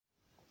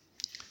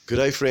Good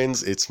day,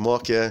 friends. It's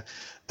Mark here,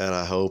 and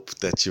I hope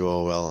that you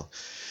are well.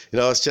 I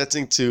was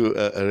chatting to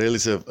a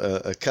relative,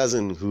 a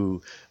cousin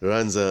who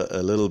runs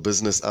a little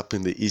business up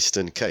in the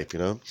Eastern Cape,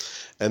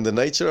 and the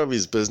nature of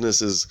his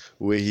business is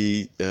where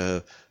he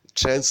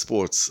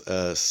transports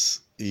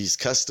his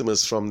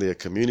customers from their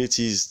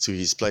communities to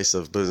his place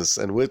of business,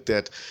 and with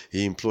that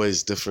he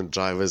employs different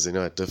drivers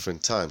at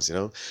different times.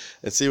 And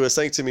so he was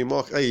saying to me,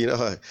 Mark, hey,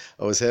 I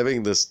was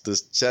having this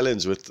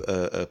challenge with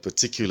a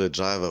particular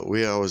driver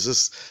where I was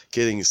just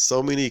getting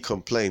so many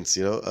complaints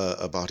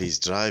about his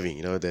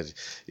driving, that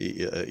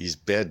his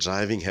bad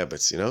driving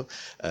habits,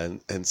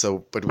 and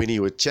so, but when he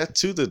would chat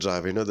to the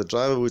driver, the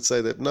driver would say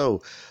that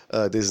no,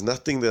 there's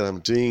nothing that I'm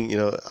doing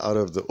out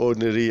of the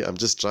ordinary. I'm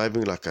just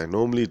driving like I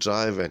normally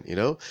drive,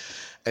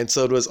 and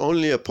so it was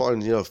only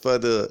upon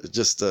further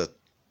just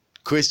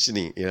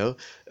questioning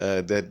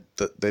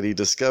that he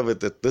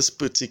discovered that this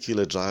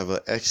particular driver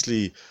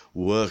actually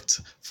worked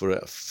for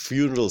a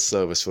funeral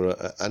service, for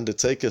an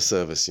undertaker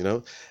service,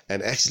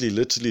 and actually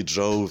literally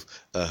drove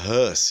a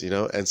hearse,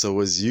 and so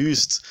was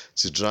used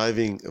to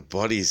driving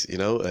bodies,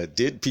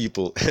 dead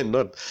people and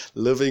not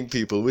living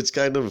people, which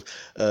kind of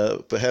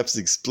perhaps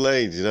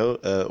explained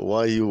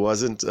why he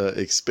wasn't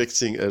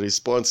expecting a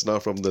response now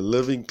from the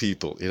living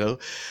people,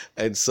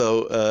 and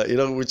so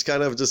which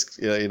kind of just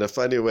in a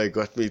funny way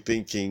got me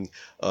thinking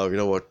of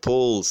what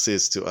Paul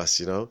says to us,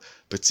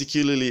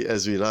 particularly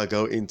as we now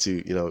go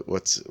into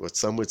what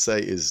some would say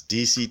is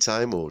DC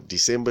time or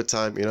December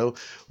time,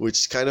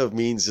 which kind of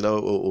means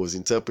or was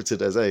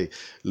interpreted as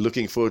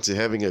looking forward to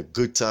having a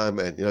good time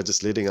and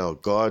just letting our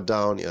guard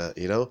down,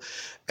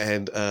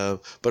 and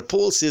but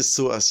Paul says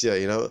to us here,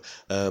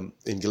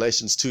 in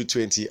Galatians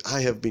 2:20,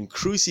 I have been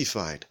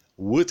crucified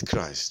with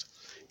Christ.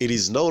 It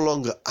is no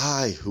longer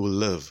I who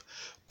live,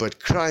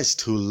 but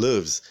Christ who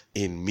lives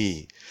in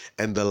me.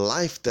 And the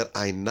life that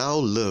I now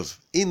live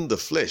in the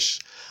flesh,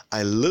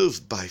 I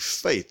live by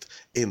faith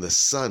in the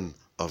Son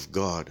of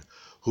God,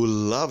 who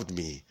loved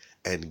me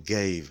and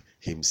gave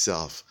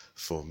himself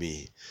for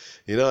me.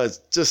 It's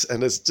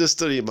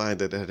just a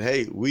reminder that,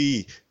 hey,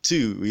 we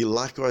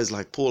likewise,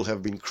 like Paul,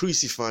 have been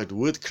crucified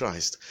with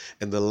Christ,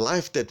 and the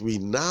life that we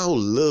now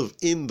live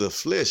in the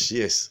flesh,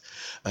 yes,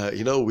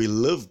 we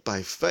live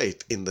by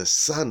faith in the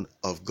Son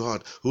of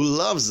God, who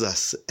loves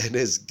us and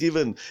has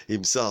given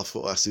himself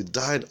for us, who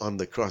died on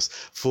the cross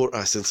for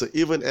us. And so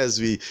even as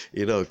we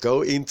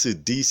go into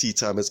DC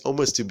time, it's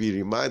almost to be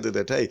reminded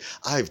that, hey,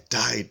 I've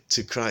died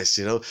to Christ,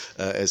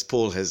 as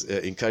Paul has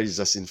encouraged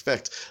us. In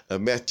fact,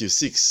 Matthew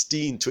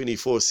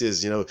 16:24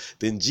 says,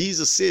 then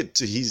Jesus said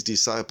to his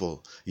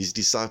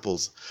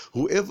disciples,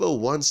 whoever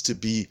wants to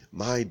be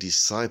my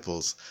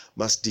disciples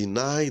must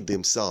deny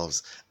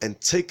themselves and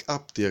take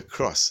up their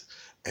cross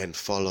and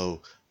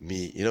follow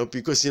me,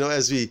 because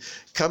as we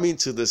come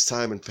into this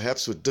time and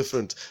perhaps with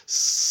different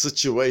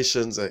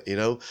situations,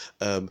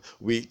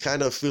 we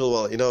kind of feel,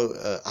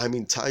 well, I'm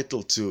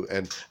entitled to,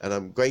 and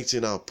I'm going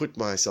to now put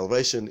my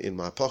salvation in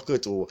my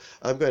pocket, or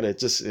I'm going to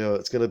just,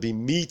 it's going to be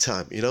me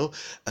time,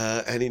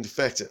 and in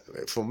fact,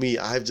 for me,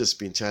 I've just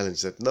been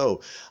challenged that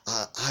no,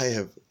 I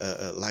have,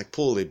 like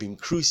Paul, they've been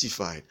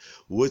crucified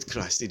with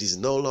Christ. It is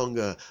no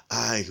longer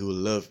I who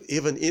live,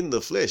 even in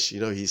the flesh,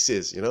 he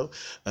says,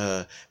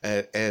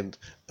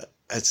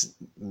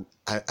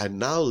 I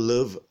now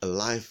live a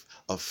life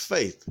of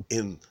faith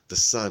in the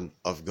Son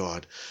of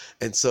God.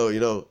 And so,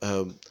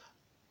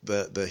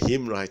 the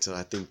hymn writer,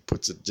 I think,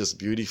 puts it just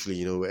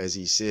beautifully, as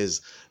he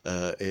says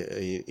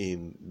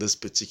in this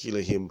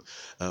particular hymn,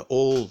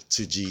 all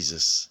to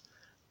Jesus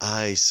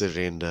I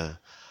surrender.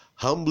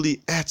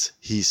 Humbly at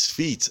his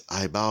feet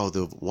I bow,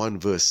 the one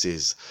verse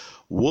says,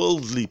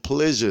 worldly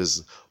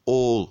pleasures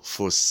all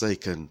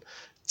forsaken.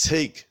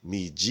 Take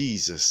me,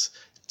 Jesus,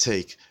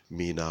 take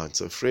me now. And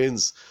so,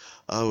 friends,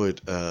 I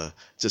would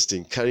just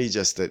encourage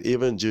us that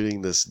even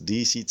during this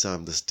DC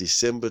time, this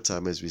December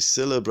time, as we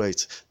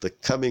celebrate the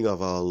coming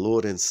of our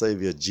Lord and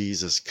Savior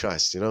Jesus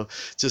Christ,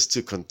 just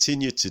to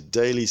continue to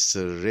daily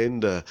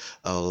surrender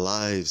our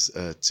lives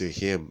to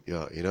him,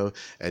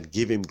 and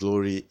give him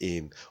glory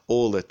in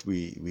all that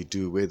we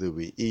do, whether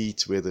we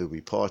eat, whether we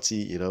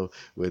party,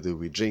 whether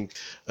we drink,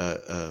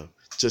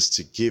 just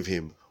to give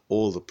him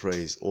all the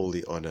praise, all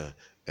the honor,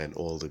 and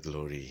all the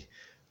glory.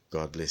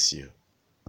 God bless you.